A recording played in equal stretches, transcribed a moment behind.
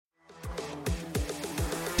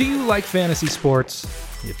Do you like fantasy sports?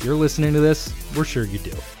 If you're listening to this, we're sure you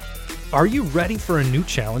do. Are you ready for a new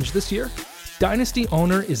challenge this year? Dynasty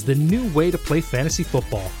Owner is the new way to play fantasy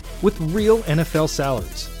football with real NFL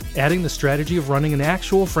salaries, adding the strategy of running an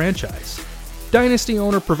actual franchise. Dynasty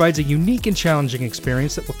Owner provides a unique and challenging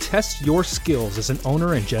experience that will test your skills as an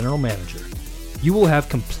owner and general manager. You will have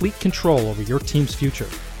complete control over your team's future.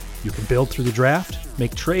 You can build through the draft,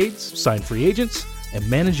 make trades, sign free agents, and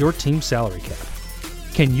manage your team's salary cap.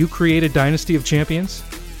 Can you create a dynasty of champions?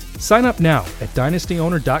 Sign up now at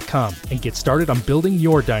dynastyowner.com and get started on building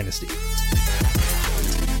your dynasty.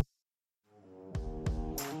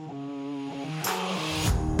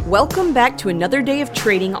 Welcome back to another day of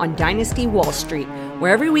trading on Dynasty Wall Street,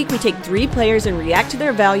 where every week we take 3 players and react to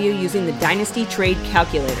their value using the Dynasty Trade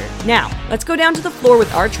Calculator. Now, let's go down to the floor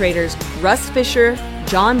with our traders, Russ Fisher,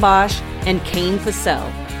 John Bosch, and Kane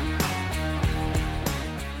Fassell.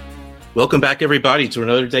 Welcome back, everybody, to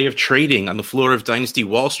another day of trading on the floor of Dynasty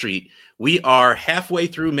Wall Street. We are halfway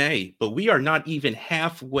through May, but we are not even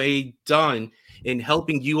halfway done in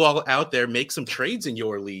helping you all out there make some trades in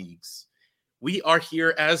your leagues. We are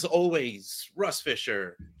here, as always, Russ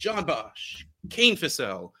Fisher, John Bosch, Kane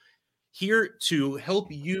Fassell, here to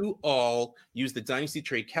help you all use the Dynasty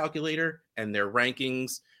Trade Calculator and their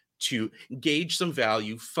rankings to gauge some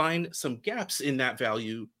value, find some gaps in that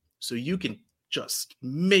value so you can just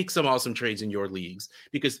make some awesome trades in your leagues,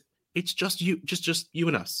 because it's just you, just you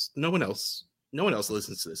and us. No one else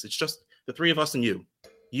listens to this. It's just the 3 of us and you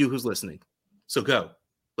who's listening. So go,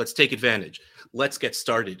 let's take advantage. Let's get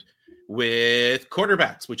started with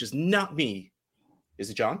quarterbacks, which is not me. Is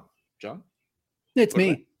it John? John? It's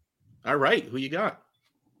me. All right. Who you got?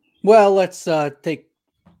 Well, let's take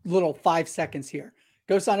little 5 seconds here.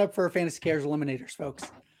 Go sign up for Fantasy Cares Eliminators, folks.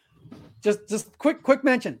 Just quick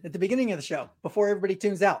mention at the beginning of the show before everybody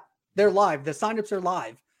tunes out. They're live. The signups are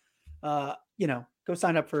live. Go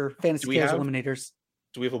sign up for Fantasy Cares Eliminators.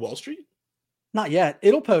 Do we have a Wall Street? Not yet.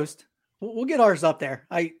 It'll post. We'll get ours up there.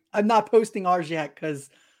 I'm not posting ours yet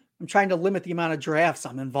because I'm trying to limit the amount of drafts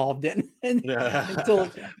I'm involved in. Until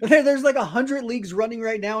there's like 100 leagues running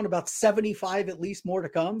right now and about 75 at least more to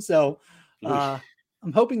come. So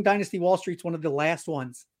I'm hoping Dynasty Wall Street's one of the last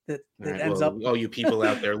ones that ends up. All you people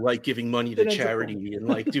out there like giving money to charity and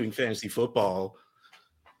like doing fantasy football.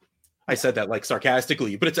 I said that like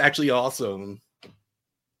sarcastically, but it's actually awesome.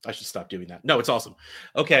 I should stop doing that. No, it's awesome.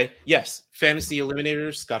 Okay. Yes. Fantasy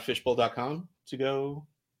Eliminators, scottfishbowl.com to go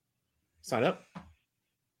sign up.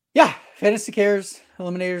 Yeah. Fantasy Cares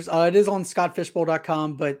Eliminators. It is on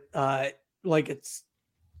scottfishbowl.com, but it's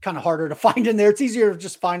kind of harder to find in there. It's easier to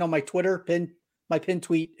just find on my Twitter my pin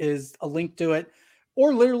tweet is a link to it,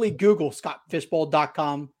 or literally Google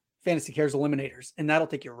scottfishbowl.com Fantasy Cares Eliminators, and that'll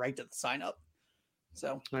take you right to the sign up.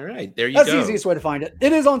 So, all right, there you go. That's the easiest way to find it.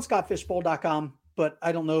 It is on scottfishbowl.com, but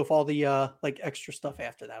I don't know if all the extra stuff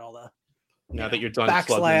after that, all the now that you're done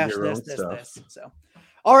backslash your own stuff. This. So,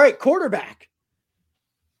 all right, quarterback.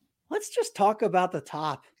 Let's just talk about the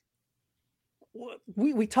top.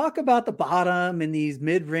 We talk about the bottom and these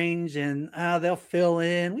mid-range and they'll fill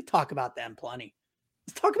in. We talk about them plenty.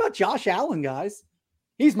 Let's talk about Josh Allen, guys.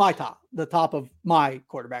 He's the top of my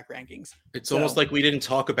quarterback rankings. It's almost like we didn't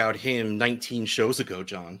talk about him 19 shows ago,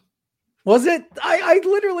 John. Was it? I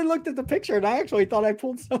literally looked at the picture and I actually thought I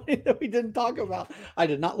pulled something that we didn't talk about. I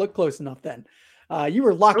did not look close enough then. You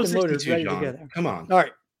were locked and loaded, ready to go there. Come on. All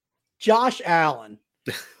right. Josh Allen.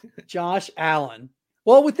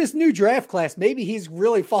 Well, with this new draft class, maybe he's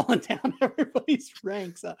really fallen down everybody's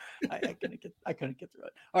ranks. I couldn't get through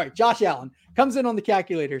it. All right, Josh Allen comes in on the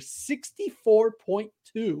calculator, 64.2.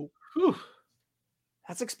 Whew.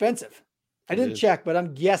 That's expensive. I didn't check, but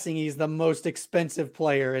I'm guessing he's the most expensive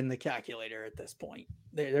player in the calculator at this point.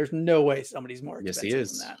 There's no way somebody's more expensive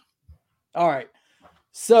than that. All right.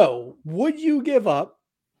 So would you give up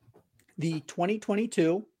the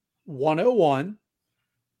 2022 101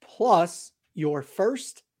 plus your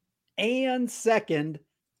first and second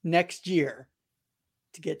next year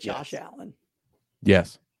to get Josh Allen?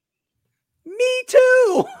 Yes. Me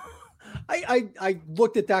too. I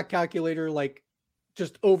looked at that calculator like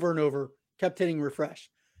just over and over, kept hitting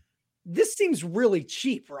refresh. This seems really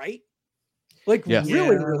cheap, right? Like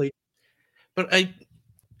really. But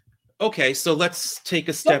okay, so let's take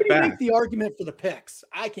a step back. Make the argument for the picks.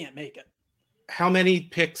 I can't make it. How many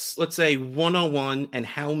picks, let's say 101, and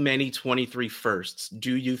how many 23 firsts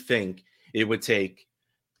do you think it would take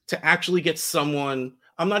to actually get someone,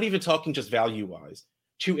 I'm not even talking just value-wise,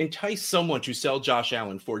 to entice someone to sell Josh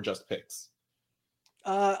Allen for just picks?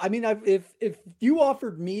 If you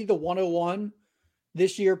offered me the 101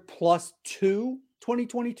 this year plus 2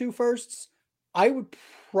 2022 firsts, I would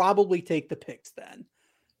probably take the picks then.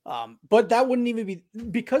 But that wouldn't even be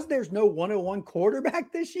because there's no 101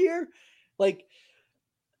 quarterback this year. Like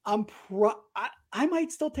I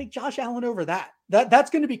might still take Josh Allen over that. That's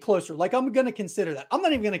going to be closer. Like I'm going to consider that. I'm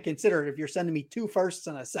not even going to consider it if you're sending me 2 firsts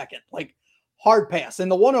and a second. Like hard pass.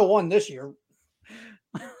 And the 101 this year,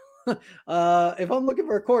 if I'm looking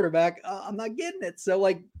for a quarterback, I'm not getting it. So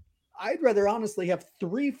like I'd rather honestly have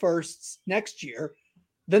 3 firsts next year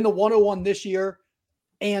than the 101 this year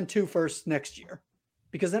and 2 firsts next year.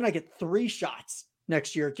 Because then I get 3 shots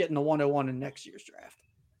next year at getting the 101 in next year's draft.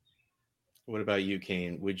 What about you,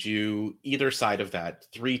 Kane? Would you either side of that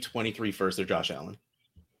 323 firsts or Josh Allen?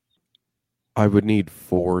 I would need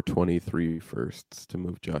 423 firsts to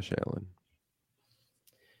move Josh Allen.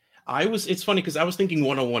 It's funny because I was thinking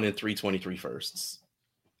 101 and 323 firsts.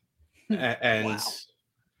 And wow.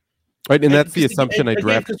 Right, and that's the assumption I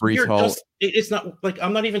draft Breece Hall. It's not like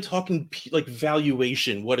I'm not even talking like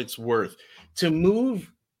valuation, what it's worth. To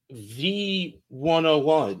move the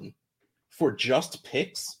 101 for just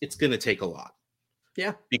picks, it's going to take a lot.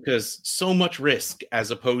 Yeah. Because so much risk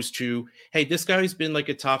as opposed to, hey, this guy's been like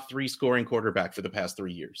a top 3 scoring quarterback for the past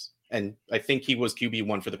 3 years. And I think he was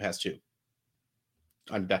QB1 for the past 2.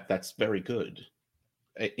 That's very good.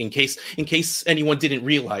 In case anyone didn't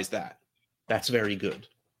realize that, that's very good.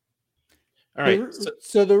 All right.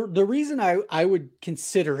 So the reason I would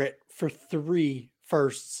consider it for 3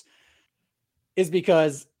 firsts is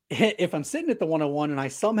because if I'm sitting at the 101 and I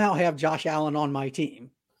somehow have Josh Allen on my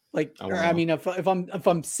team, like, I mean, if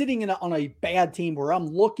I'm sitting on a bad team where I'm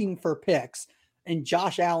looking for picks and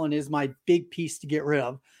Josh Allen is my big piece to get rid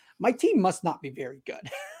of, my team must not be very good.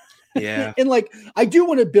 Yeah. And like, I do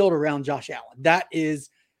want to build around Josh Allen. That is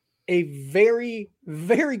a very,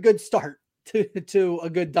 very good start to a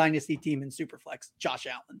good dynasty team in Superflex, Josh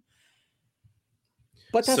Allen.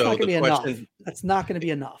 But that's not going to be enough. That's not going to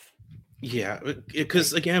be enough. Yeah,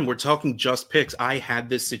 because again, we're talking just picks. I had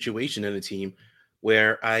this situation in a team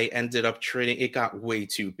where I ended up trading. It got way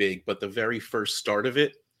too big, but the very first start of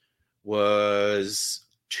it was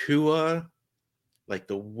Tua, like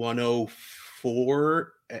the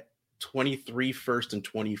 104 at 23 first and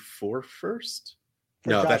 24 first.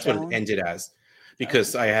 No, that's what it ended as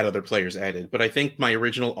because I had other players added. But I think my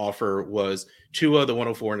original offer was Tua, the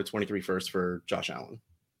 104 and a 23 first for Josh Allen.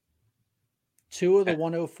 2 of the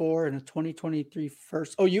 104 and a 2023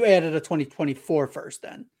 first. Oh, you added a 2024 first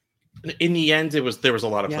then. In the end, there was a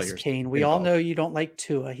lot of players. Kane, we all know you don't like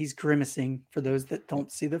Tua. He's grimacing for those that don't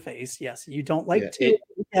see the face. Yes, you don't like Tua.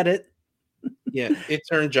 We get it. Yeah, it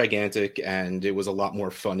turned gigantic and it was a lot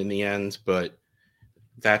more fun in the end. But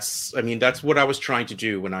that's what I was trying to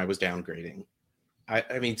do when I was downgrading.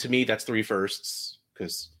 I mean, to me, that's 3 firsts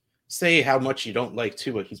because say how much you don't like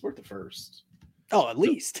Tua, he's worth the first. Oh, at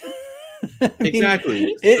least.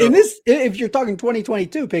 Exactly. In this, if you're talking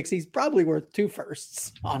 2022 picks, he's probably worth 2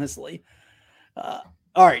 firsts, honestly. All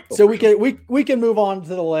right, so we can move on to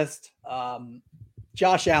the list.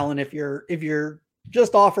 Josh Allen, if you're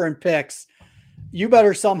just offering picks, you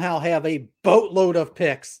better somehow have a boatload of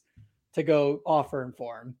picks to go offering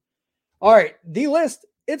for him. All right, the list,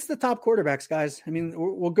 it's the top quarterbacks, guys. I mean,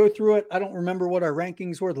 we'll go through it. I don't remember what our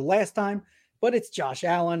rankings were the last time. But it's Josh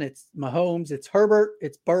Allen, it's Mahomes, it's Herbert,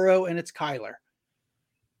 it's Burrow, and it's Kyler.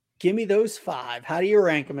 Give me those 5. How do you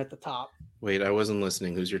rank them at the top? Wait, I wasn't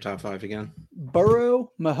listening. Who's your top 5 again?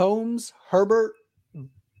 Burrow, Mahomes, Herbert,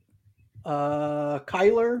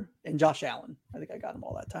 Kyler, and Josh Allen. I think I got them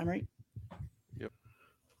all that time, right? Yep.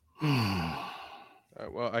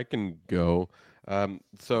 Well, I can go.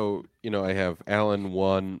 So, I have Allen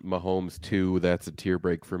 1, Mahomes 2. That's a tier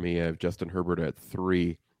break for me. I have Justin Herbert at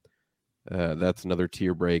 3. That's another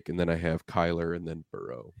tier break, and then I have Kyler and then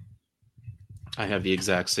Burrow. I have the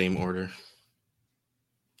exact same order.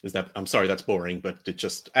 I'm sorry, that's boring, but it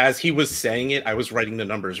just as he was saying it, I was writing the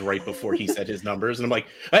numbers right before he said his numbers, and I'm like,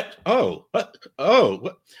 all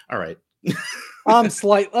right. I'm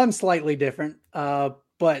slightly different,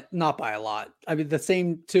 but not by a lot. I mean, the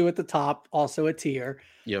same 2 at the top, also a tier.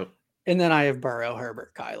 Yep. And then I have Burrow,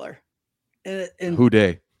 Herbert, Kyler. And Who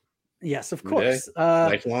day? Yes, of course.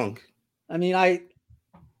 Lifelong. I mean,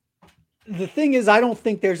 the thing is, I don't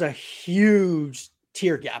think there's a huge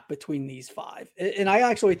tier gap between these 5. And I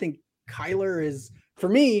actually think Kyler is, for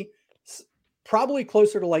me, probably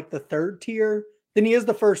closer to like the 3rd tier than he is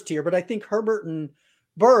the 1st tier. But I think Herbert and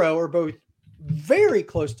Burrow are both very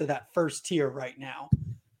close to that 1st tier right now.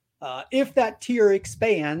 If that tier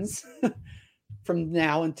expands from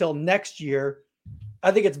now until next year,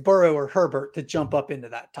 I think it's Burrow or Herbert to jump up into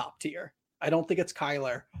that top tier. I don't think it's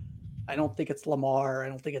Kyler. I don't think it's Lamar. I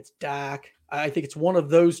don't think it's Dak. I think it's one of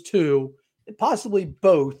those 2 possibly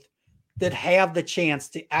both, that have the chance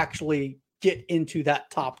to actually get into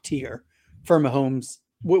that top tier for Mahomes,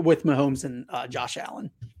 with Mahomes and Josh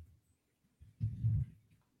Allen.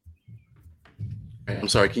 I'm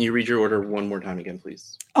sorry. Can you read your order one more time again,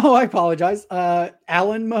 please? Oh, I apologize.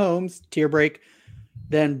 Allen, Mahomes, tier break,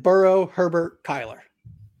 then Burrow, Herbert, Kyler.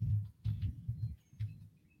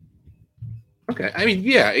 Okay. I mean,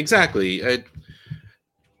 yeah, exactly.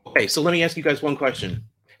 Okay, so let me ask you guys one question.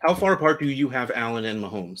 How far apart do you have Allen and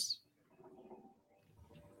Mahomes?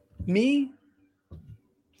 Me?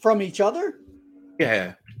 From each other?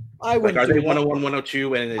 Yeah. I wouldn't. Like, are they 101,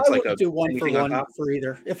 102, and it's like a do one for one for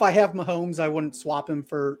either. If I have Mahomes, I wouldn't swap him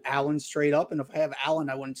for Allen straight up, and if I have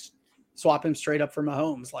Allen, I wouldn't swap him straight up for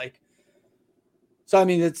Mahomes. Like, so I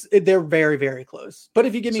mean, they're very, very close. But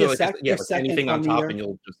if you give me a second, anything on top, and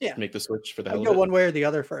you'll just make the switch for the hell of it. Go one way or the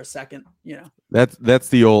other for a second. You know, that's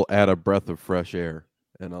the old add a breath of fresh air,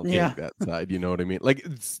 and I'll take that side. You know what I mean? Like,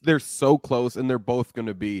 they're so close, and they're both going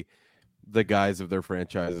to be the guys of their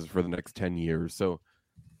franchises for the next 10 years. So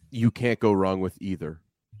you can't go wrong with either.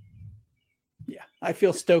 Yeah, I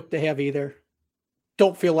feel stoked to have either.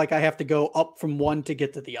 Don't feel like I have to go up from one to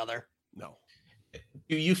get to the other. No.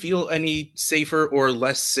 Do you feel any safer or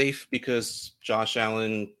less safe because Josh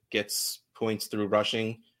Allen gets points through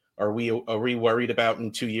rushing? Are we worried about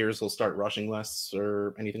in 2 years he'll start rushing less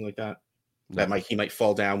or anything like that? No. That he might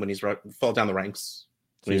fall down when he's fall down the ranks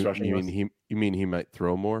when he's rushing. You mean he might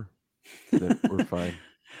throw more? Then we're fine.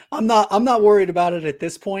 I'm not worried about it at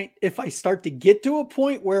this point. If I start to get to a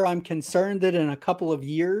point where I'm concerned that in a couple of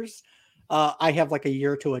years, I have like a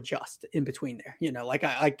year to adjust in between there. You know, like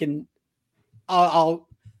I'll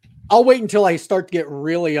wait until I start to get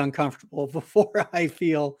really uncomfortable before I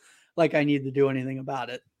feel like I need to do anything about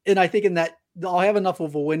it. And I think in that I'll have enough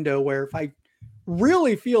of a window where if I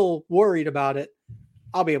really feel worried about it,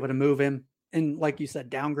 I'll be able to move him. And like you said,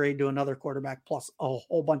 downgrade to another quarterback plus a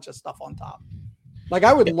whole bunch of stuff on top. Like,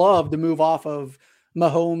 I would love to move off of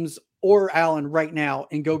Mahomes or Allen right now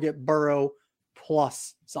and go get Burrow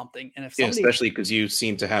plus something. And if especially because you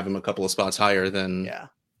seem to have him a couple of spots higher than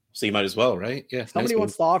so you might as well, right? Yeah. If somebody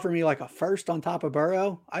wants to offer me like a first on top of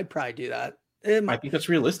Burrow, I'd probably do that. I think that's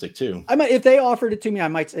realistic too. I might, if they offered it to me, I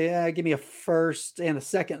might say, give me a first and a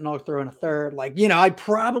second, and I'll throw in a third. Like, you know, I'd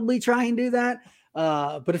probably try and do that.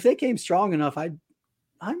 But if they came strong enough, I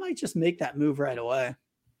might just make that move right away.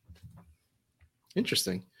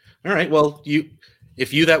 Interesting. All right. Well,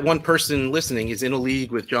 if that one person listening is in a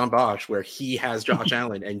league with John Bosch where he has Josh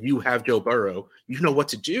Allen and you have Joe Burrow, you know what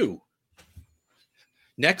to do.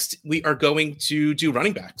 Next, we are going to do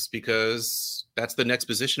running backs because that's the next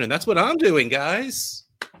position, and that's what I'm doing, guys.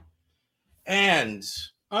 And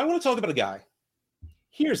I want to talk about a guy.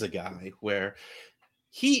 Here's a guy where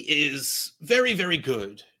he is very, very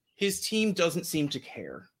good. His team doesn't seem to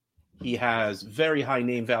care. He has very high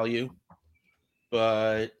name value,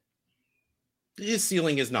 but his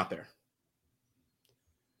ceiling is not there.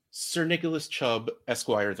 Sir Nicholas Chubb,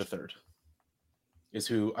 Esquire III, is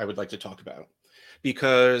who I would like to talk about.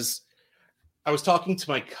 Because I was talking to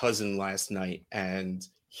my cousin last night, and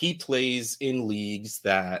he plays in leagues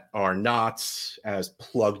that are not as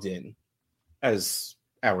plugged in as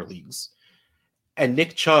our leagues. And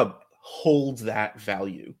Nick Chubb holds that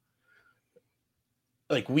value.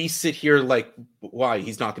 Like, we sit here like, why?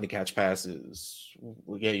 He's not going to catch passes.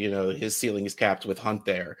 You know, his ceiling is capped with Hunt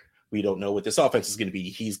there. We don't know what this offense is going to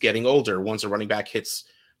be. He's getting older. Once a running back hits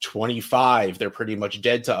 25, they're pretty much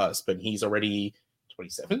dead to us, but he's already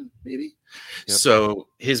 27, maybe. Yep. So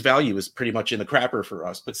his value is pretty much in the crapper for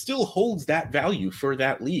us, but still holds that value for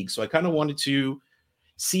that league. So I kind of wanted to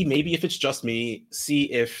see, maybe if it's just me, see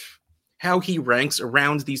if how he ranks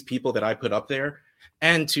around these people that I put up there,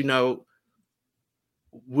 and to know,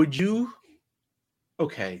 would you,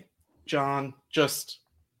 okay, John,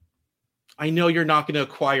 I know you're not going to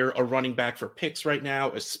acquire a running back for picks right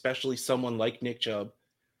now, especially someone like Nick Chubb,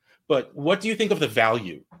 but what do you think of the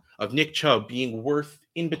value of Nick Chubb being worth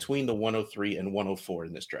in between the 103 and 104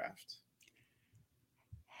 in this draft?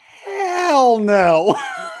 Hell no.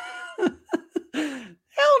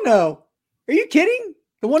 Hell no. Are you kidding?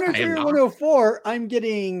 The 103 or 104, I'm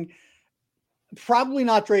getting probably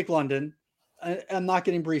not Drake London. I'm not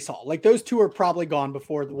getting Breece Hall. Like, those two are probably gone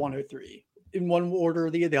before the 103 in one order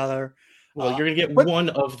or the other. Well, you're going to get one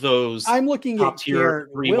of those. I'm looking top at tier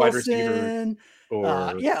Wilson, wide receiver,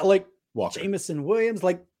 or like Walker. Jameson Williams.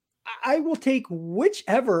 Like, I will take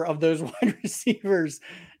whichever of those wide receivers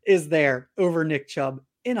is there over Nick Chubb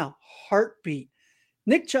in a heartbeat.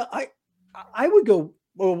 Nick Chubb, I would go.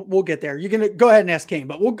 Well, we'll get there. You're going to go ahead and ask Kane,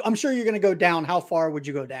 but I'm sure you're going to go down. How far would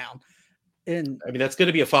you go down? And I mean, that's going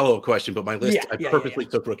to be a follow-up question, but my list, I purposely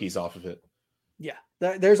took rookies off of it. Yeah.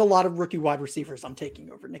 There's a lot of rookie wide receivers I'm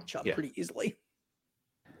taking over Nick Chubb pretty easily.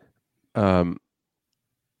 I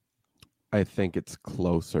think it's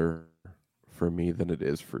closer for me than it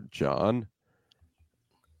is for John.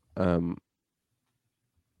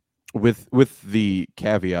 With the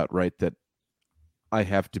caveat, right, that I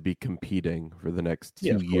have to be competing for the next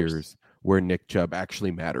 2 years where Nick Chubb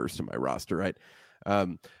actually matters to my roster, right?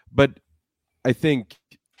 But I think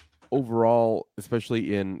overall,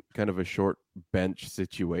 especially in kind of a short bench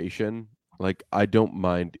situation, like I don't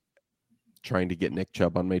mind trying to get Nick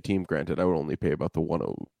Chubb on my team. Granted, I would only pay about the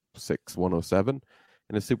 106, 107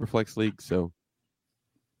 in a super flex league, so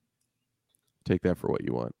take that for what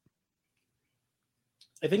you want.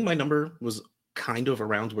 I think my number was kind of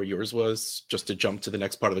around where yours was, just to jump to the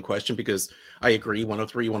next part of the question, because I agree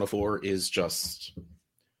 103, 104 is just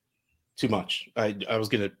too much. I was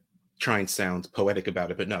going to try and sound poetic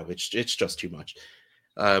about it, but no, it's just too much.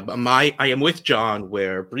 I am with John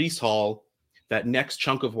where Breece Hall, that next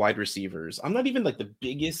chunk of wide receivers, I'm not even like the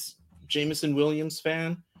biggest Jameson Williams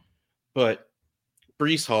fan, but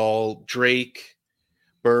Breece Hall, Drake,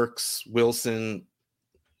 Burks, Wilson,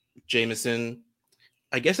 Jameson,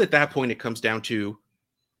 I guess at that point it comes down to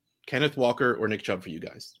Kenneth Walker or Nick Chubb for you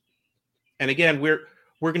guys. And again, we're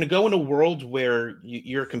going to go in a world where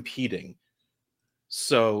you're competing.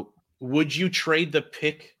 So would you trade the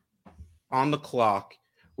pick on the clock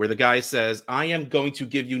where the guy says, I am going to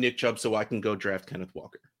give you Nick Chubb so I can go draft Kenneth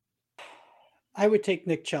Walker? I would take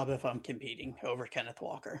Nick Chubb if I'm competing over Kenneth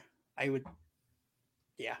Walker. I would.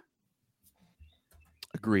 Yeah.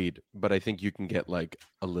 Agreed. But I think you can get like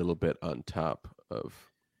a little bit on top of.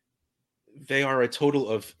 They are a total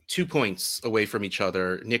of 2 points away from each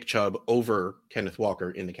other. Nick Chubb over Kenneth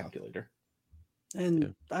Walker in the calculator.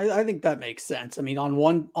 And I think that makes sense. I mean,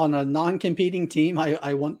 on a non-competing team,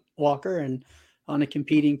 I want Walker, and on a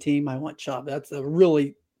competing team, I want Chubb. That's a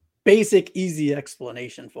really basic, easy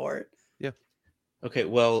explanation for it. Yeah. Okay.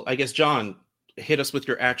 Well, I guess John, hit us with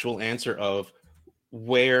your actual answer of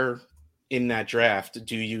where in that draft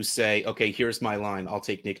do you say, okay, here's my line. I'll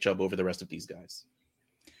take Nick Chubb over the rest of these guys.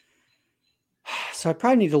 So I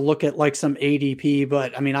probably need to look at like some ADP,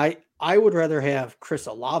 but I mean, I would rather have Chris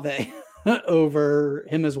Olave over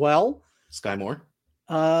him as well. Sky Moore?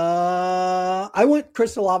 I want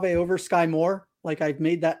Chris Olave over Sky Moore. Like I've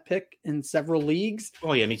made that pick in several leagues.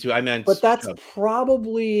 Oh yeah, me too. I meant, but that's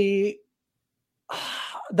probably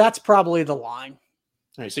the line.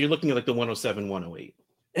 All right, so you're looking at like the 107, 108.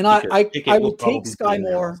 And I would take Sky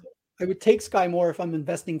Moore. I would take Sky Moore if I'm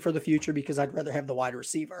investing for the future because I'd rather have the wide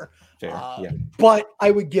receiver. Fair, yeah. But I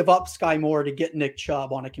would give up Sky Moore to get Nick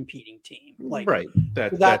Chubb on a competing team. Like right.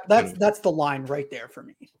 That's the line right there for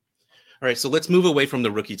me. All right, so let's move away from the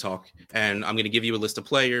rookie talk, and I'm going to give you a list of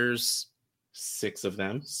players, 6 of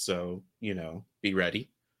them. So, be ready.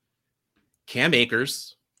 Cam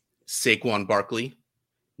Akers, Saquon Barkley,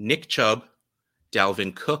 Nick Chubb,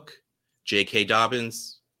 Dalvin Cook, J.K.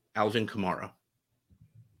 Dobbins, Alvin Kamara.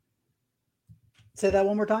 Say that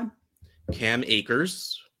one more time. Cam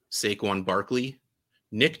Akers, Saquon Barkley,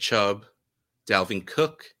 Nick Chubb, Dalvin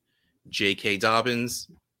Cook, J.K.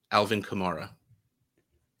 Dobbins, Alvin Kamara.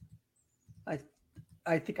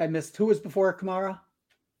 I think I missed. Who was before Kamara?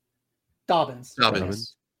 Dobbins.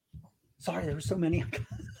 Sorry, there were so many.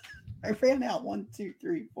 I ran out. 1, 2,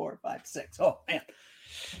 3, 4, 5, 6. Oh, man.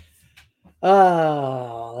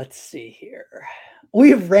 Let's see here. We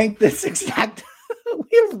have ranked this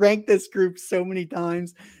group so many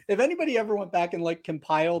times. If anybody ever went back and like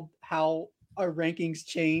compiled how our rankings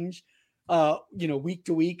change, week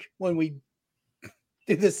to week when we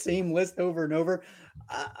do the same list over and over,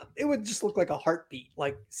 it would just look like a heartbeat,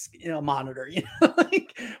 like a monitor.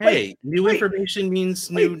 Hey, new information means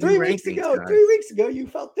new. 3 weeks ago, guys. 3 weeks ago, you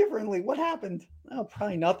felt differently. What happened? Oh,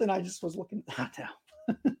 probably nothing. I just was looking.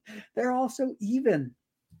 They're all so even.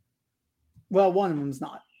 Well, one of them's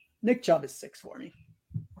not. Nick Chubb is 6 for me.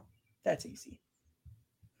 That's easy.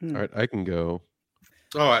 All right, I can go.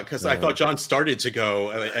 Oh, because I thought John started to go,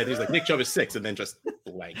 and he's like, Nick Chubb is 6, and then just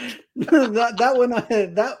blank. that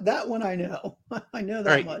one I know. I know that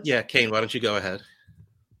all right, much. Yeah, Kane, why don't you go ahead?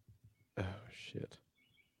 Oh shit.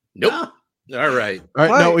 Nope. All right. All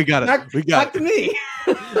right. No, we got it. Back to me.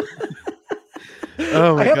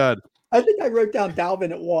 Oh my God. I think I wrote down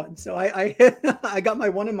Dalvin at 1, so I got my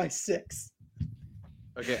 1 and my 6.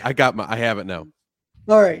 Okay, I have it now.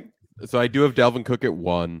 All right. So I do have Dalvin Cook at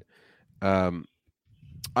 1. I'm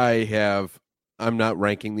not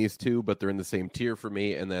ranking these two, but they're in the same tier for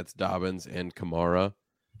me, and that's Dobbins and Kamara.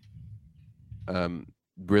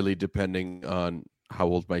 Really depending on how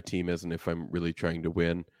old my team is and if I'm really trying to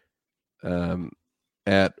win.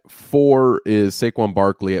 At 4 is Saquon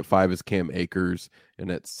Barkley. At 5 is Cam Akers. And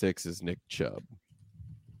at 6 is Nick Chubb.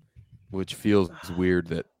 Which feels weird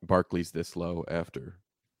that Barkley's this low after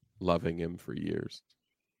loving him for years.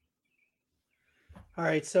 All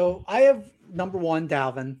right. So I have number 1,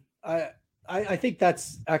 Dalvin. I think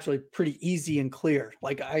that's actually pretty easy and clear.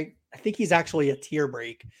 Like I think he's actually a tier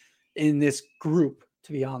break in this group,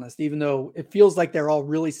 to be honest, even though it feels like they're all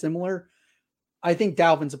really similar. I think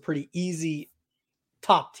Dalvin's a pretty easy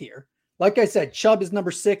top tier. Like I said, Chubb is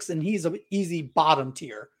number 6 and he's an easy bottom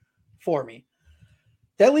tier for me.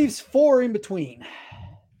 That leaves 4 in between.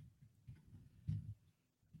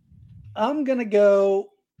 I'm going to go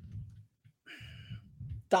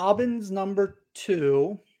Dobbins number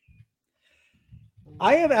 2.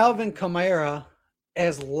 I have Alvin Kamara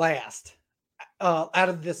as last out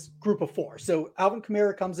of this group of 4. So Alvin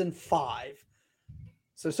Kamara comes in 5.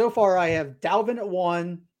 So far I have Dalvin at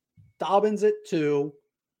 1, Dobbins at 2,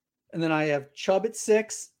 and then I have Chubb at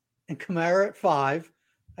 6 and Kamara at 5.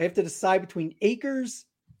 I have to decide between Akers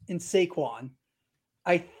and Saquon.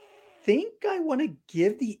 I think I want to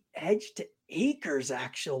give the edge to Akers,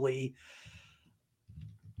 actually.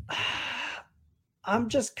 I'm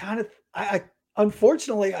just kind of,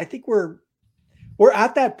 unfortunately, I think we're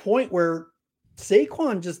at that point where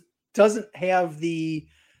Saquon just doesn't have the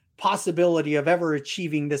possibility of ever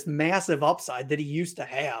achieving this massive upside that he used to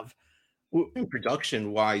have.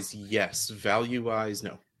 Production wise, yes. Value wise,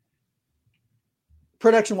 no.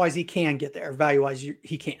 Production wise, he can get there. Value wise,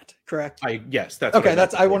 he can't. Correct? Yes, that's okay.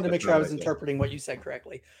 I wanted to make sure I was interpreting what you said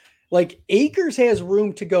correctly. Like Akers has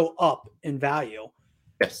room to go up in value.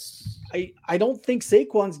 Yes. I don't think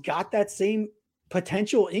Saquon's got that same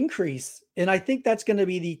potential increase, and I think that's going to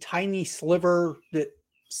be the tiny sliver that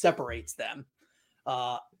separates them.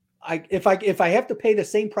 If I have to pay the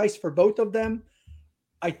same price for both of them,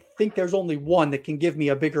 I think there's only one that can give me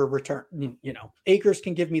a bigger return. You know, Akers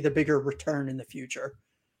can give me the bigger return in the future.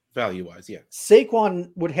 Value wise, yeah.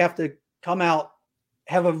 Saquon would have to come out,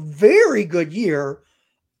 have a very good year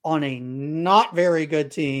on a not very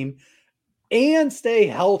good team, and stay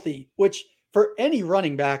healthy, which for any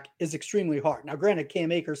running back is extremely hard. Now, granted,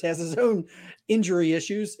 Cam Akers has his own injury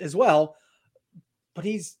issues as well, but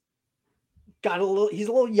he's a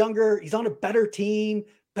little younger. He's on a better team,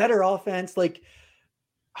 better offense. Like,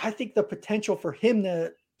 I think the potential for him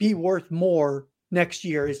to be worth more next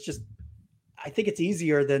year is just, I think it's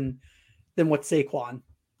easier than what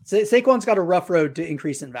Saquon's got a rough road to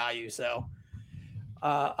increase in value. So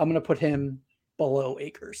I'm going to put him below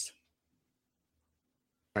Akers.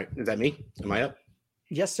 All right. Is that me? Am I up?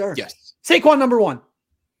 Yes, sir. Yes. Saquon number 1.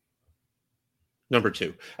 Number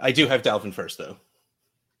 2. I do have Dalvin first, though.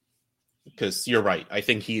 Because you're right. I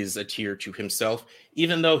think he is a tier to himself,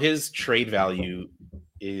 even though his trade value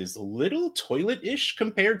is a little toilet-ish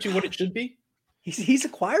compared to what it should be. He's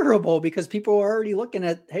acquirable because people are already looking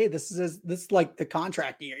at, hey, this is like the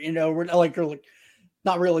contract year, you know, we're like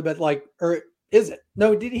not really, but like, or is it?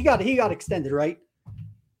 No, he got extended, right?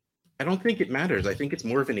 I don't think it matters. I think it's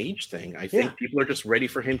more of an age thing. I think people are just ready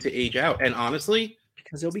for him to age out. And honestly,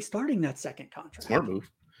 because he'll be starting that second contract. Smart move.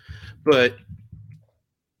 But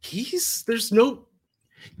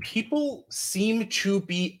people seem to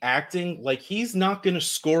be acting like he's not going to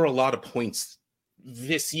score a lot of points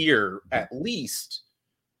this year, at least.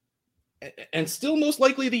 And still most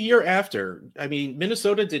likely the year after. I mean,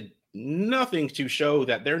 Minnesota did nothing to show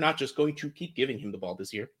that they're not just going to keep giving him the ball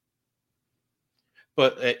this year.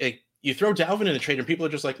 But you throw Dalvin in the trade and people are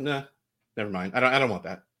just like, nah, never mind. I don't want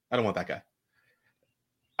that. I don't want that guy.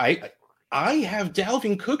 I have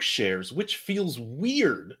Dalvin Cook shares, which feels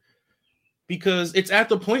weird because it's at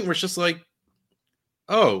the point where it's just like,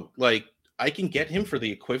 oh, like I can get him for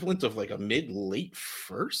the equivalent of like a mid-late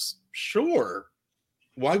first? Sure.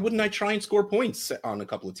 Why wouldn't I try and score points on a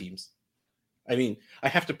couple of teams? I mean, I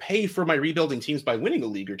have to pay for my rebuilding teams by winning a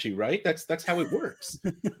league or two, right? That's how it works.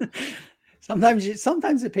 Sometimes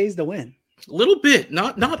it pays to win. A little bit,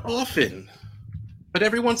 not often, but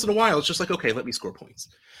every once in a while, it's just like, okay, let me score points.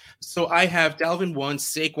 So I have Dalvin 1,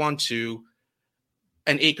 Saquon 2,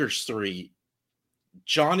 and Akers 3.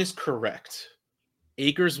 John is correct.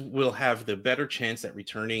 Akers will have the better chance at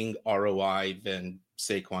returning ROI than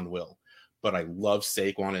Saquon will. But I love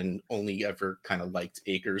Saquon and only ever kind of liked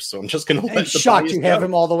Akers, so I'm just going to let the shocked you have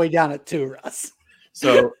him all the way down at 2, Russ.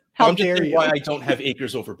 So how dare you? Why I don't have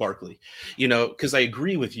Akers over Barkley, you know, because I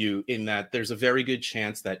agree with you in that there's a very good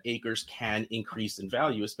chance that Akers can increase in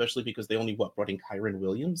value, especially because they only brought in Kyren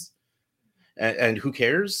Williams, and who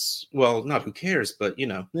cares? Well, not who cares, but you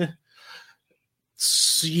know.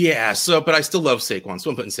 Yeah, but I still love Saquon, so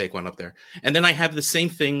I'm putting Saquon up there. And then I have the same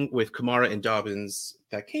thing with Kamara and Dobbins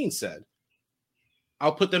that Kane said.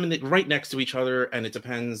 I'll put them right next to each other, and it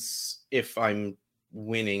depends if I'm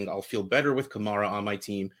winning. I'll feel better with Kamara on my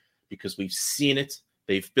team because we've seen it.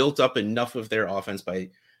 They've built up enough of their offense by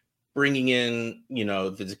bringing in,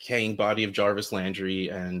 the decaying body of Jarvis Landry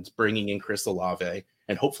and bringing in Chris Olave,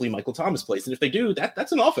 and hopefully Michael Thomas plays. And if they do,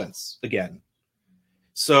 that's an offense again.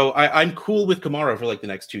 So I'm cool with Kamara for like the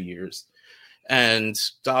next 2 years. And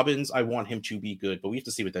Dobbins, I want him to be good, but we have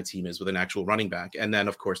to see what that team is with an actual running back. And then,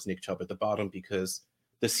 of course, Nick Chubb at the bottom because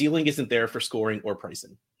the ceiling isn't there for scoring or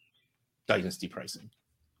pricing. Dynasty pricing.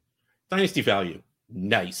 Dynasty value.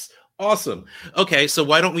 Nice. Awesome. Okay, so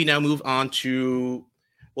why don't we now move on to...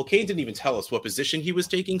 Well, Kane didn't even tell us what position he was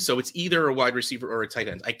taking, so it's either a wide receiver or a tight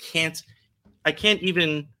end. I can't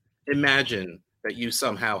even imagine that you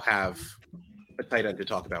somehow have a tight end to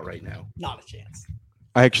talk about right now. Not a chance.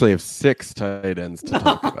 I actually have 6 tight ends to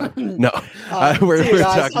talk about. No, we're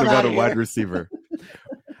talking about a wide receiver.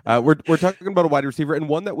 We're talking about a wide receiver and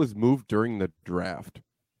one that was moved during the draft,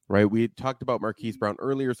 right? We talked about Marquise Brown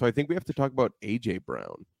earlier, so I think we have to talk about AJ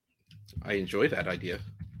Brown. I enjoy that idea.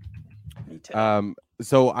 Me too.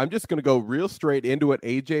 So I'm just going to go real straight into it.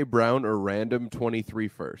 AJ Brown or random 23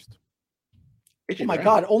 first. Oh my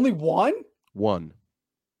God, only one? One.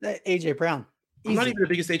 AJ Brown. I'm not even the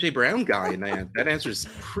biggest AJ Brown guy, and that answer is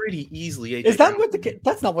pretty easily AJ Is that Brown.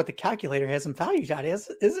 That's not what the calculator has him valued at, is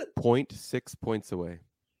it? 0.6 points away.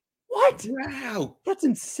 What? Wow. That's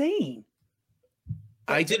insane.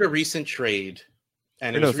 I did a recent trade,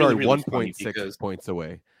 and it was 1.6 points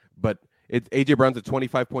away. But AJ Brown's at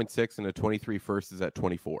 25.6 and a 23 first is at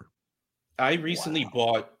 24. I recently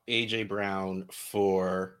bought AJ Brown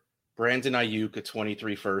for Brandon Ayuk at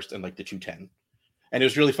 23 first and like the 210. And it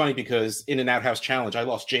was really funny because in an outhouse challenge, I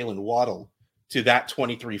lost Jalen Waddle to that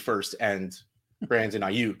 23 first and Brandon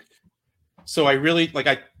Ayuk. So I really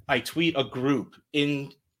I tweet a group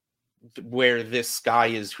in where this guy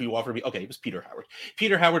is who offered me. Okay, it was Peter Howard.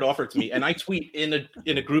 Peter Howard offered to me, and I tweet in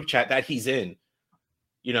a group chat that he's in.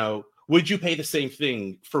 Would you pay the same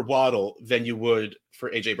thing for Waddle than you would for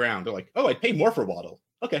AJ Brown? They're like, oh, I'd pay more for Waddle.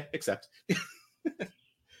 Okay, accept.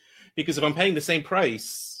 Because if I'm paying the same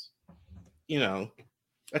price,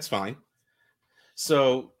 that's fine.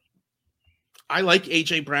 So I like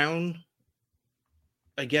AJ Brown.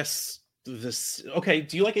 I guess this. Okay,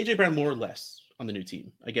 do you like AJ Brown more or less on the new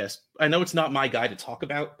team? I guess. I know it's not my guy to talk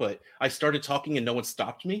about, but I started talking and no one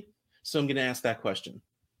stopped me. So I'm going to ask that question.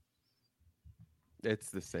 It's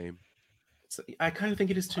the same. I kind of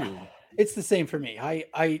think it is too. It's the same for me.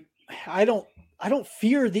 I don't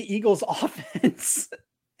fear the Eagles offense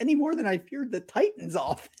any more than I feared the Titans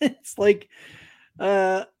offense.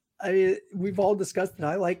 We've all discussed that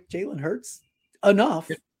I like Jalen Hurts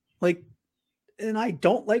enough. And I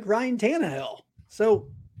don't like Ryan Tannehill. So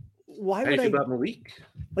why would I about Malik?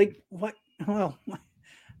 What? Well,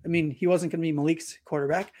 I mean, he wasn't going to be Malik's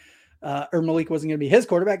quarterback, or Malik wasn't going to be his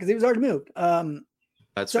quarterback because he was already moved.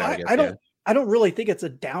 That's so fair, I guess, I don't really think it's a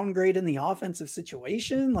downgrade in the offensive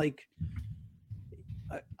situation. I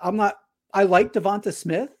like Devonta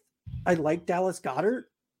Smith. I like Dallas Goedert.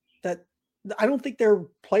 That I don't think they're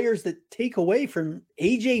players that take away from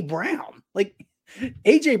AJ Brown.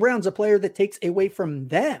 AJ Brown's a player that takes away from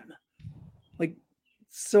them.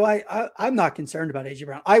 So I'm not concerned about AJ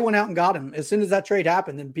Brown. I went out and got him as soon as that trade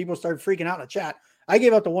happened, and people started freaking out in the chat. I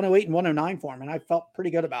gave out the 108 and 109 for him, and I felt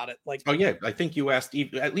pretty good about it. Oh yeah, I think you asked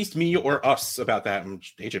at least me or us about that. And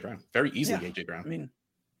AJ Brown, very easily, yeah, AJ Brown. I mean,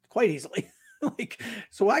 quite easily.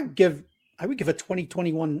 So I would give a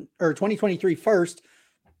 2021 or 2023 first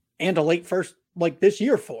and a late first this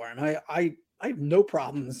year for him. I have no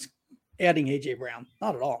problems adding AJ Brown,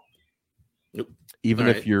 not at all. Nope. Even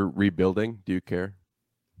if you're rebuilding, do you care?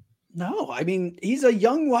 No, I mean, he's a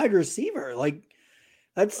young wide receiver.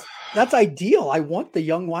 That's ideal. I want the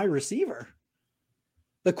young wide receiver.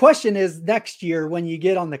 The question is next year when you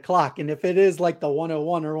get on the clock, and if it is the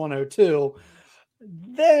 101 or 102,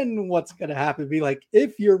 then what's going to happen? Be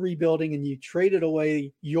if you're rebuilding and you traded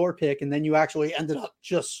away your pick and then you actually ended up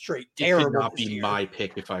just straight terrible. It could not be my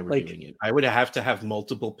pick if I were doing it. I would have to have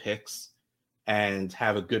multiple picks and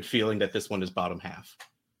have a good feeling that this one is bottom half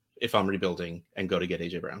if I'm rebuilding and go to get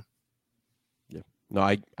AJ Brown. Yeah,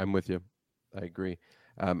 no, I'm with you. I agree.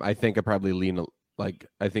 I think I probably lean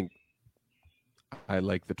I think I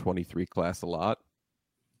like the 23 class a lot.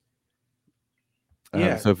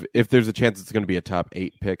 Yeah. So if there's a chance it's going to be a top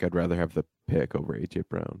 8 pick, I'd rather have the pick over AJ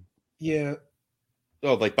Brown. Yeah.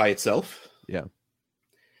 Oh, by itself? Yeah.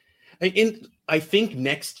 I think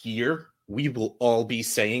next year we will all be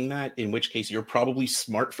saying that, in which case you're probably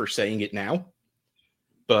smart for saying it now.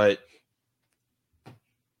 But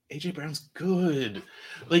AJ Brown's good.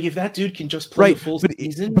 Like, if that dude can just play the full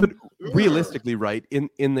season. But realistically, right,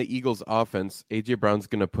 in the Eagles offense, AJ Brown's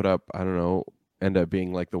going to put up, I don't know, end up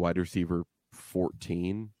being like the wide receiver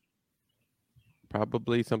 14,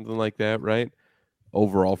 probably something like that, right?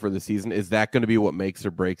 Overall for the season. Is that going to be what makes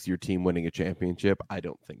or breaks your team winning a championship? I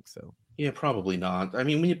don't think so. Yeah, probably not. I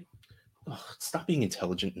mean, when you stop being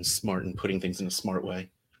intelligent and smart and putting things in a smart way.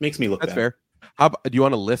 Makes me look That's bad. Fair. Do you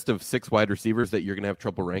want a list of 6 wide receivers that you're going to have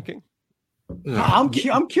trouble ranking? I'm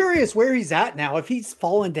curious where he's at now. If he's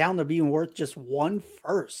fallen down to being worth just one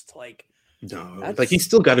first, like no, like he's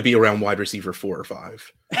still got to be around wide receiver 4 or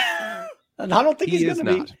 5. And I don't think he's going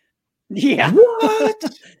to be. Yeah, what?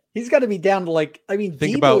 He's got to be down to like. I mean,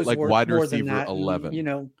 think Debo's about like wide receiver 11. And, you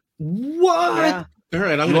know what? Yeah. All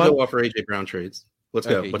right, I'm going to go off for AJ Brown trades. Let's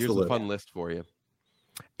go. What's here's the list? A fun list for you.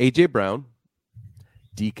 AJ Brown,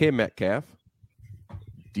 DK Metcalf,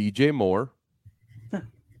 DJ Moore.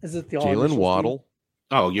 Is it the Jalen Waddle?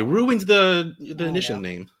 Oh, you ruined the initial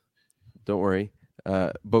name. Don't worry.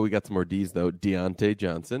 But we got some more D's though. Deontay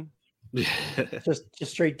Johnson. just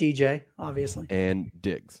straight DJ, obviously. And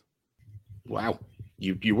Diggs. Wow.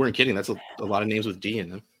 You weren't kidding. That's a lot of names with D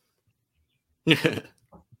in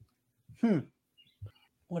them.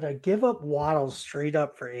 Would I give up Waddle straight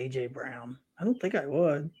up for AJ Brown? I don't think I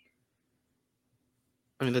would.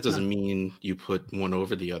 I mean, that doesn't mean you put one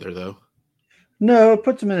over the other, though. No, it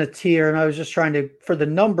puts them in a tier, and I was just trying to, for the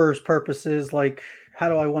numbers purposes, like, how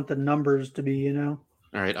do I want the numbers to be, you know?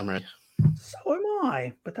 All right, I'm ready. So am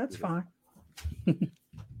I, but that's fine. All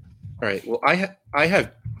right, well, I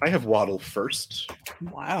have Waddle first.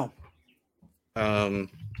 Wow.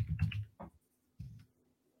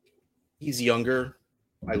 He's younger.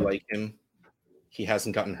 I like him. He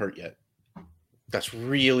hasn't gotten hurt yet. That's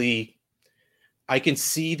really... I can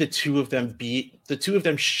see the two of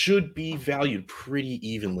them should be valued pretty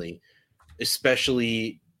evenly,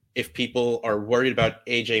 especially if people are worried about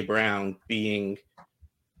AJ Brown being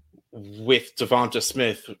with Devonta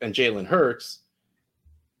Smith and Jalen Hurts.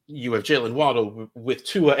 You have Jalen Waddle with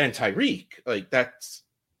Tua and Tyreek. Like, that's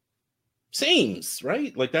seems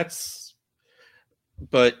right. Like, that's,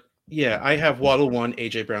 but yeah, I have Waddle 1,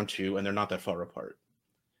 AJ Brown 2, and they're not that far apart.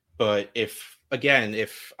 But if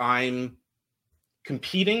I'm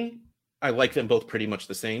competing, I like them both pretty much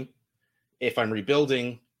the same. If I'm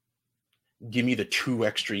rebuilding, give me the 2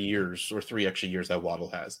 extra years or 3 extra years that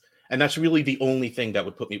Waddle has. And that's really the only thing that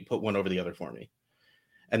would put one over the other for me.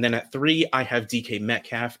 And then at 3, I have DK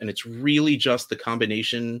Metcalf, and it's really just the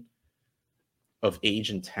combination of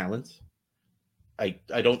age and talent.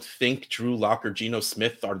 I don't think Drew Lock or Geno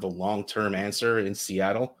Smith are the long-term answer in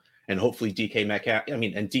Seattle. And hopefully DK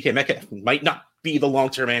Metcalf might not be the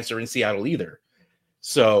long-term answer in Seattle either.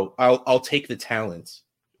 So I'll take the talent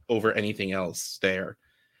over anything else there.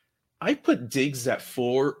 I put Diggs at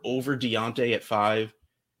 4 over Deontay at 5.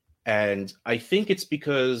 And I think it's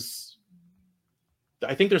because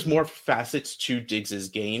I think there's more facets to Diggs's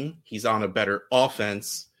game. He's on a better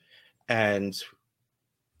offense. And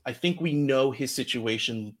I think we know his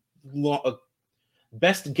situation.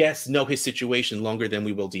 Best guess know his situation longer than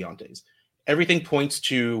we will Deontay's. Everything points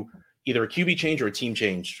to either a QB change or a team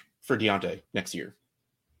change for Deontay next year.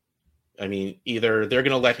 I mean, either they're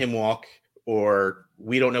going to let him walk or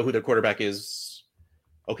we don't know who their quarterback is.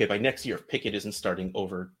 Okay, by next year, if Pickett isn't starting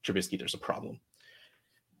over Trubisky, there's a problem.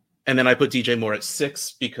 And then I put DJ Moore at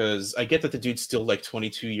 6 because I get that the dude's still like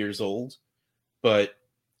 22 years old, but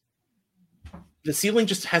the ceiling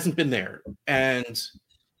just hasn't been there. And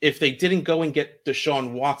if they didn't go and get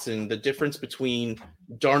Deshaun Watson, the difference between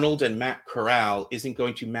Darnold and Matt Corral isn't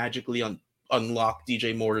going to magically unlock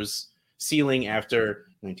DJ Moore's ceiling after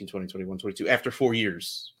 19, 20, 21, 22, after 4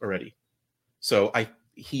 years already. So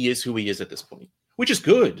he is who he is at this point, which is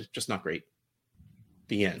good, just not great.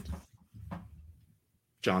 The end.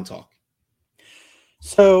 John, talk.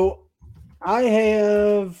 So I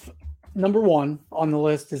have number 1 on the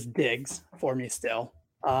list is Diggs for me still.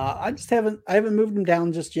 I haven't moved him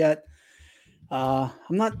down just yet. I'm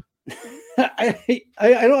not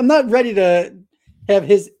I'm not ready to have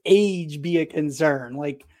his age be a concern.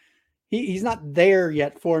 Like he's not there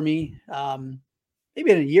yet for me.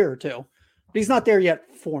 Maybe in a year or 2, but he's not there yet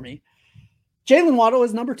for me. Jalen Waddle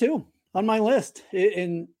is number 2 on my list.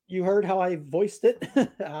 And you heard how I voiced it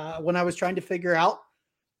when I was trying to figure out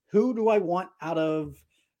who do I want out of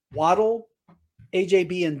Waddle,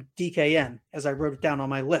 AJB, and DKN as I wrote it down on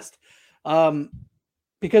my list.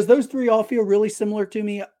 Because those 3 all feel really similar to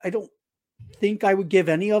me. I don't think I would give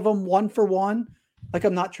any of them 1 for 1. Like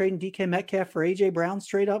I'm not trading DK Metcalf for AJ Brown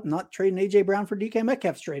straight up. I'm not trading AJ Brown for DK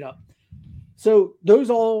Metcalf straight up. So those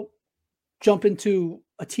all jump into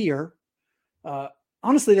a tier.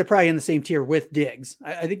 Honestly, they're probably in the same tier with Diggs.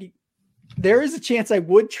 I think there is a chance I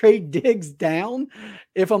would trade Diggs down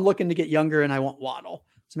if I'm looking to get younger and I want Waddle.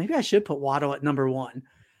 So maybe I should put Waddle at number 1.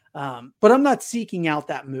 But I'm not seeking out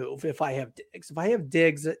that move if I have Diggs. If I have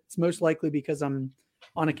Diggs, it's most likely because I'm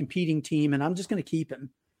on a competing team and I'm just going to keep him.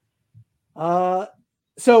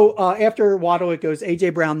 So after Waddle, it goes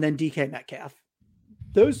AJ Brown, then DK Metcalf.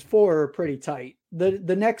 Those 4 are pretty tight.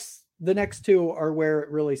 The next 2 are where it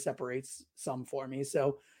really separates some for me.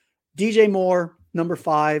 So DJ Moore, number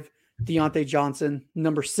 5, Deontay Johnson,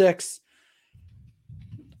 number 6.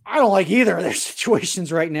 I don't like either of their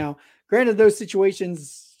situations right now. Granted, those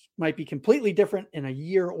situations might be completely different in a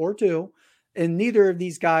year or 2. And neither of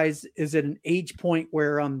these guys is at an age point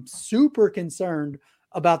where I'm super concerned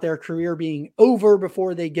about their career being over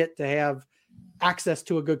before they get to have access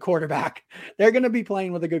to a good quarterback. They're going to be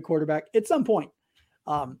playing with a good quarterback at some point.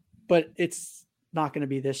 But it's not going to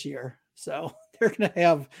be this year. So they're going to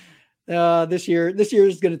have this year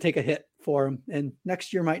is going to take a hit for them. And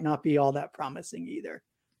next year might not be all that promising either.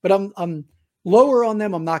 But I'm lower on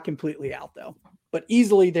them. I'm not completely out though, but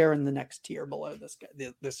easily they're in the next tier below this guy,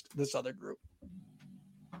 this other group.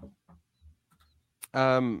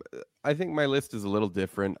 I think my list is a little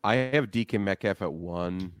different. I have DK Metcalf at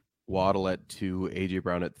 1, Waddle at 2, AJ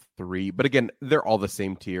Brown at 3. But again, they're all the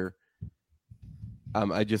same tier.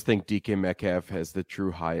 I just think DK Metcalf has the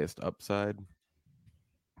true highest upside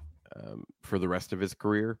for the rest of his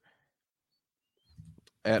career.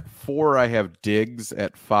 At 4, I have Diggs.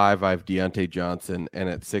 At 5, I have Deontay Johnson. And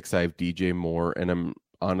at 6, I have DJ Moore. And I'm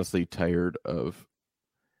honestly tired of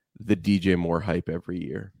the DJ Moore hype every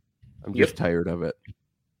year. I'm just tired of it.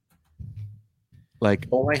 Like,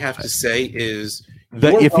 all I have to say is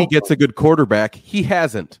that if he gets a good quarterback, he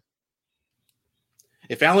hasn't.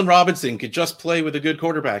 If Allen Robinson could just play with a good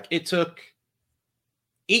quarterback, it took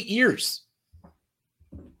 8 years.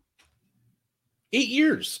 8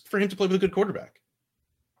 years for him to play with a good quarterback.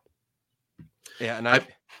 Yeah, and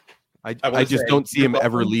I just don't see him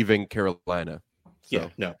ever leaving Carolina. So. Yeah,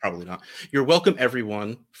 no, probably not. You're welcome,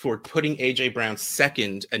 everyone, for putting AJ Brown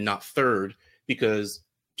 2nd and not 3rd, because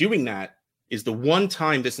doing that is the one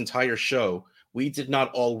time this entire show we did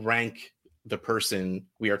not all rank the person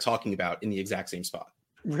we are talking about in the exact same spot.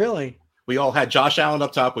 Really? We all had Josh Allen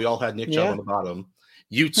up top. We all had Nick Chubb on the bottom.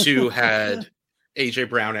 You 2 had AJ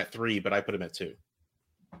Brown at 3, but I put him at 2.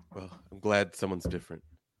 Well, I'm glad someone's different.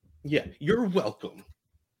 Yeah, you're welcome.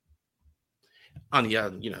 On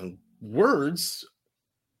the words.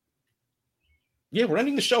 Yeah, we're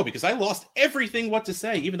ending the show because I lost everything what to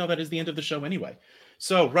say, even though that is the end of the show anyway.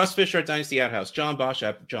 So Russ Fisher at Dynasty Outhouse, John Bosch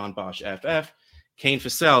at John Bosch FF, Kane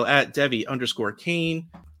Fassell at Devi _Kane.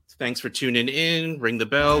 Thanks for tuning in. Ring the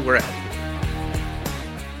bell. We're out of here.